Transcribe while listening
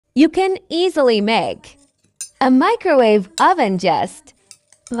You can easily make a microwave oven just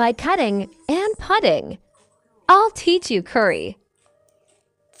by cutting and putting. I'll teach you curry.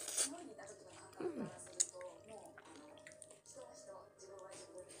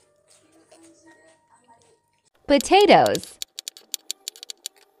 Potatoes.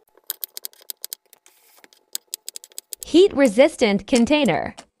 Heat-resistant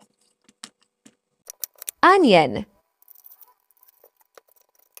container. Onion.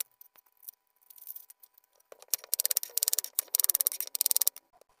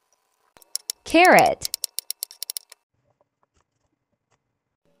 Carrot.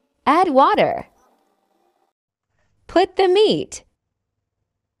 Add water. Put the meat.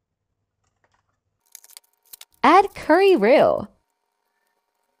 Add curry roux.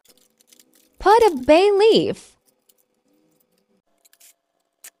 Put a bay leaf.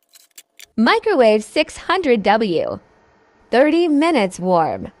 Microwave 600 W. 30 minutes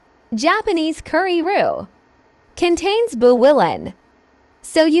warm. Japanese curry roux. Contains bouillon,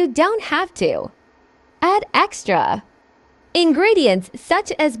 so you don't have to add extra ingredients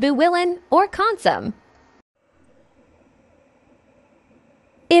such as bouillon or consomme.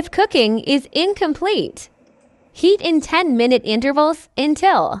 If cooking is incomplete, heat in 10-minute intervals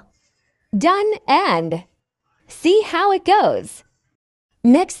until done and see how it goes.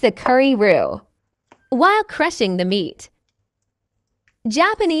 Mix the curry roux while crushing the meat.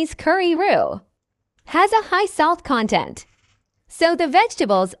 Japanese curry roux has a high salt content, so the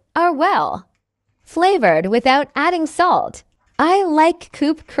vegetables are well flavored without adding salt. I like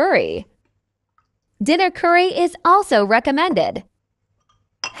coop curry. Dinner curry is also recommended.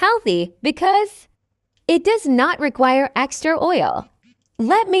 Healthy because it does not require extra oil.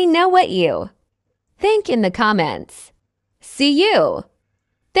 Let me know what you think in the comments. See you.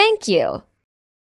 Thank you.